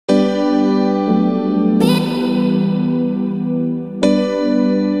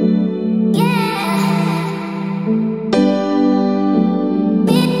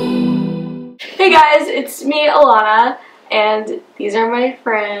Hey guys, it's me, Alana, and these are my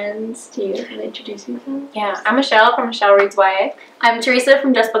friends. Do you want to introduce yourself? Yeah, I'm Michelle from Michelle Reads YA. I'm Teresa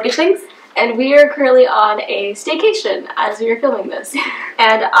from Just Bookish Things. And we are currently on a staycation as we are filming this.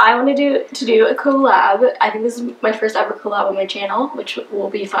 And I wanted to do a collab. I think this is my first ever collab on my channel, which will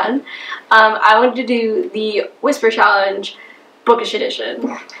be fun. I wanted to do the Whisper Challenge Bookish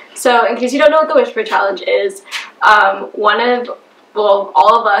edition. So in case you don't know what the Whisper Challenge is,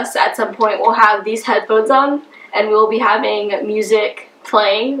 all of us at some point will have these headphones on and we'll be having music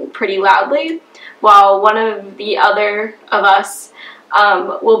playing pretty loudly while one of the other of us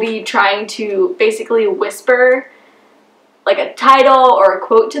will be trying to basically whisper like a title or a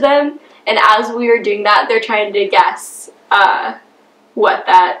quote to them, and as we are doing that they're trying to guess what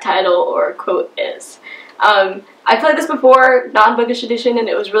that title or quote is. I played this before, non-bookish edition, and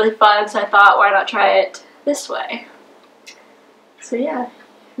it was really fun, so I thought why not try it this way. So yeah,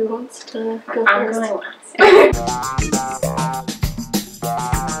 who wants to go I'm first? going last.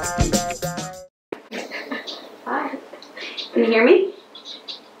 Hi. Can you hear me?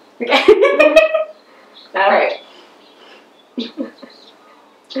 Okay. Alright.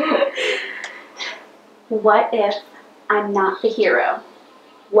 What if I'm not the hero?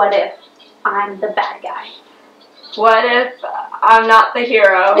 What if I'm the bad guy? What if I'm not the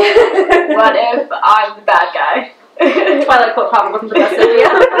hero? What if I'm the bad guy? Twilight quote probably wasn't the best idea.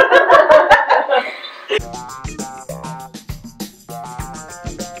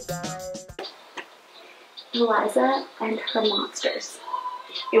 Eliza and her monsters.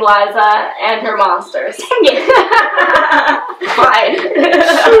 Eliza and her monsters. Fine.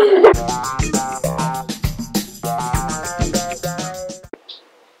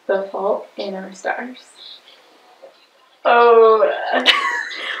 The Fault in Our Stars. Oh,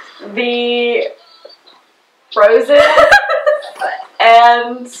 the Frozen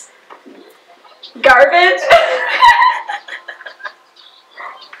and garbage.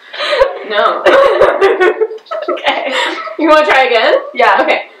 No. Okay. You want to try again? Yeah,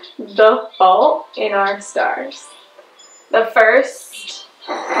 okay. The Fault in Our Stars. The first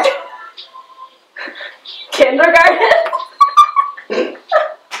kindergarten.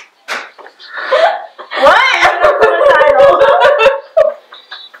 What? I don't know the title.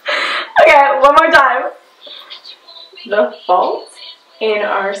 Okay, one more time. The Fault in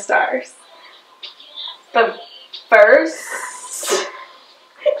Our Stars. The first.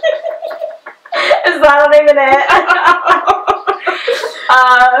 Is that not even it?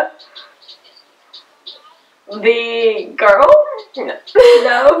 The girl? No.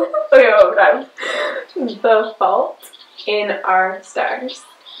 Okay, one more time. The Fault in Our Stars.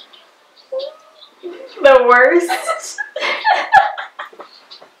 The worst.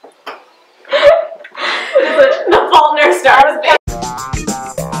 What is it? The Fault in Our Stars.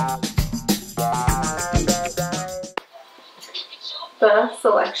 The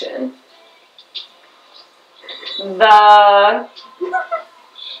Selection. The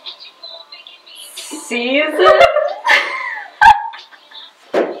season.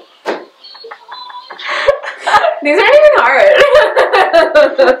 These aren't even hard.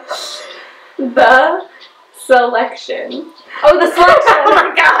 The Selection. Oh, the selection. Oh my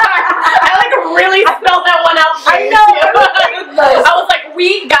god! I like really spelled that one out for I you. know. I was like,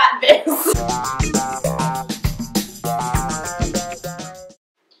 we got this.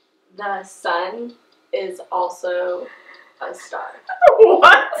 The sun is also a star.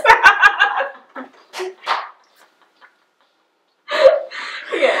 What?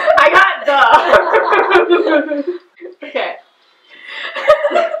 Yeah. I got the. Okay.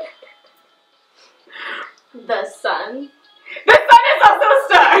 The sun. The sun is also a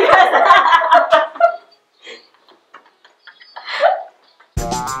star.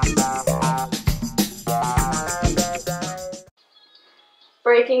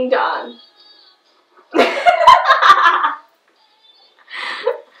 Breaking dawn. Okay.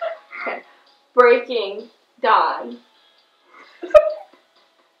 Breaking dawn.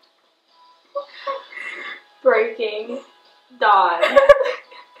 Breaking dawn.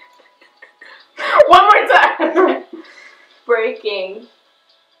 One more time. Breaking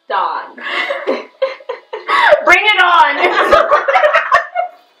dawn. Bring it on.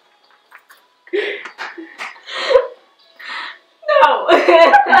 No.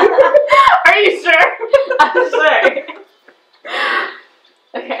 Are you sure? I'm sure.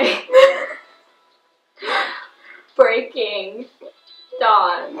 Okay. Breaking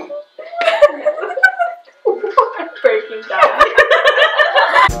dawn. Breaking dawn.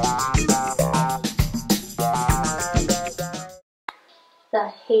 The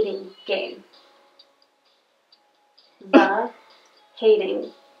hating game. The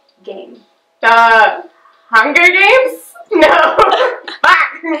hating game. Hunger Games? No.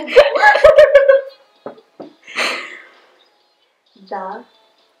 Fuck. The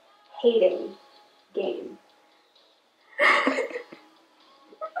hating game.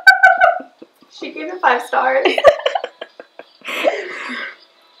 She gave it 5 stars.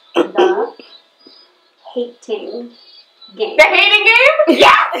 The hating game. The hating game?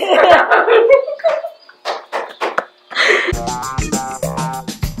 Yes!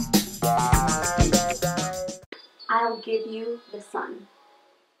 I'll give you the sun.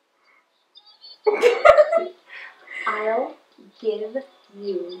 I'll give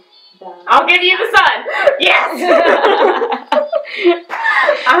you the... I'll give you the sun. Yes!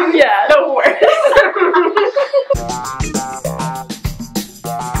 I'm Yeah. the worst.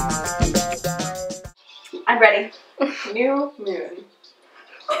 I'm ready. New moon.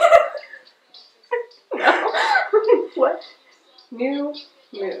 No. What? New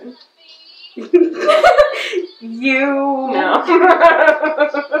moon. You... No.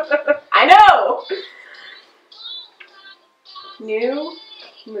 I know. New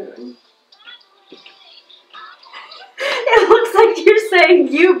moon. It looks like you're saying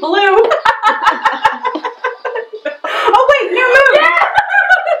you blue. Oh wait, new moon! Yeah.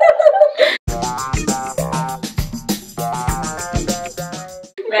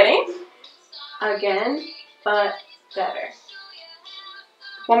 Ready? Again, but better.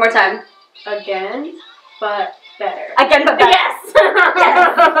 One more time. Again, but better. Again, but better. Yes!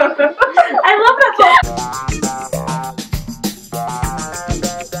 I love that book.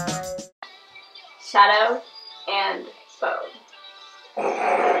 Shadow and bone.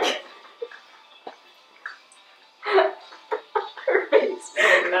 Her face.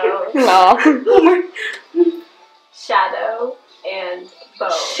 No. No. Shadow and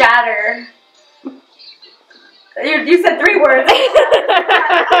bone. Shatter. You said 3 words.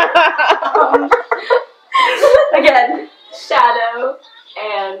 Again. Shadow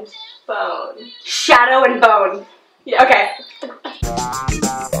and bone. Shadow and bone. Yeah. Okay.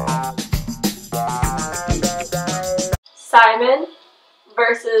 Simon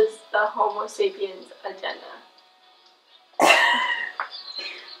versus the Homo sapiens agenda.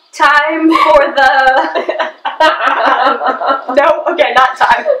 Time for the... No, okay, not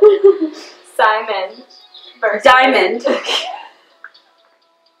time. Simon versus Diamond.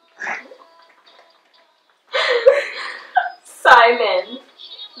 Simon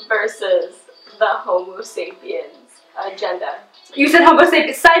versus the Homo sapiens agenda. You said Homo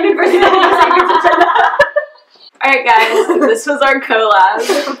sapiens. Simon versus the Homo sapiens agenda. Alright guys, this was our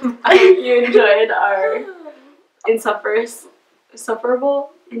collab. I hope you enjoyed our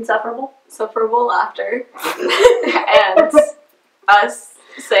insufferable laughter and us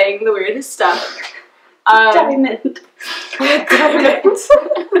saying the weirdest stuff. Diamond. Diamond.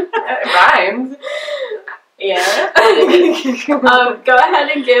 It rhymes. Yeah. Go ahead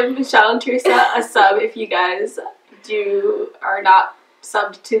and give Michelle and Teresa a sub if you guys are not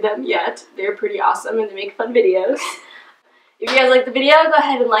subbed to them yet. They're pretty awesome and they make fun videos. If you guys like the video, go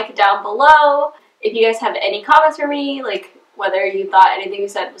ahead and like it down below. If you guys have any comments for me, like whether you thought anything you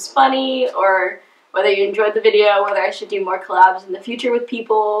said was funny or whether you enjoyed the video, whether I should do more collabs in the future with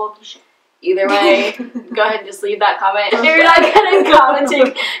people, either way, go ahead and just leave that comment. If you're not good at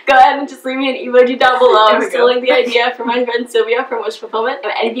commenting, go ahead and just leave me an emoji down below. I'm stealing the idea from my friend Sylvia from Wish Fulfillment.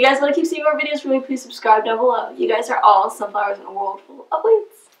 And if you guys want to keep seeing more videos from me, please subscribe down below. You guys are all sunflowers in a world full of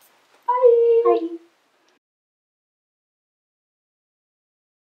weights. Bye! Bye!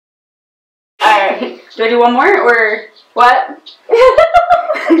 Alright. Do I do one more or What?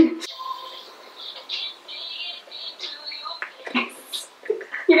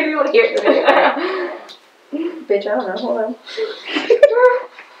 You didn't even want to hear it in the video. Bitch, I don't know. Hold on.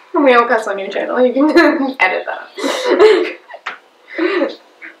 We don't cuss on your channel. You can edit that.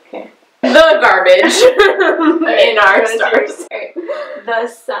 Okay. The garbage in our stars. Right. The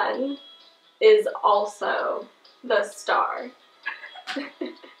sun is also the star.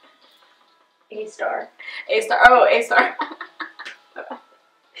 A star? A star. Oh, A star.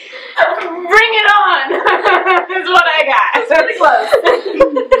 Bring it on! Is what I got. That's pretty close.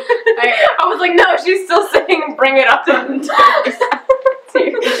 I was like, no, she's still saying bring it on.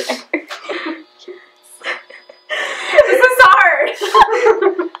 This is hard.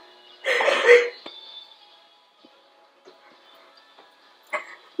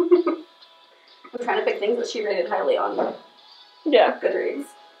 I'm trying to pick things that she rated highly on Yeah. Goodreads.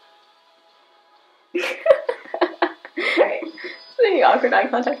 Alright. Making awkward eye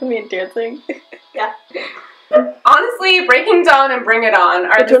contact with me and dancing. Yeah. Honestly, breaking down and bring it on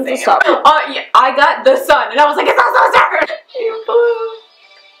are Which the one's the same. star? Yeah, I got the sun, and I was like, it's also a star. You blew.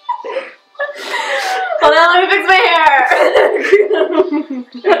 Hold on, let me fix my hair.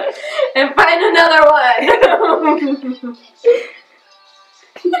 And find another one.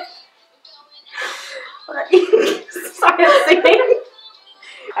 Sorry, I'm singing.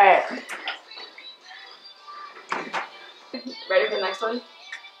 Alright. Ready for the next one?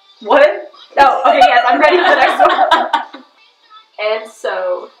 What? Oh, okay, yes, I'm ready for the next one. And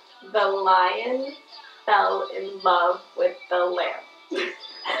so the lion fell in love with the lamb.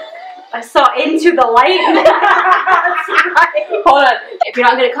 I saw Into the Light. That's right. Hold on. If you're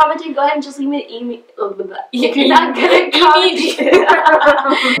not good at commenting, go ahead and just leave me an email. If you're not good at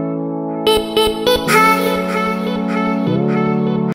commenting.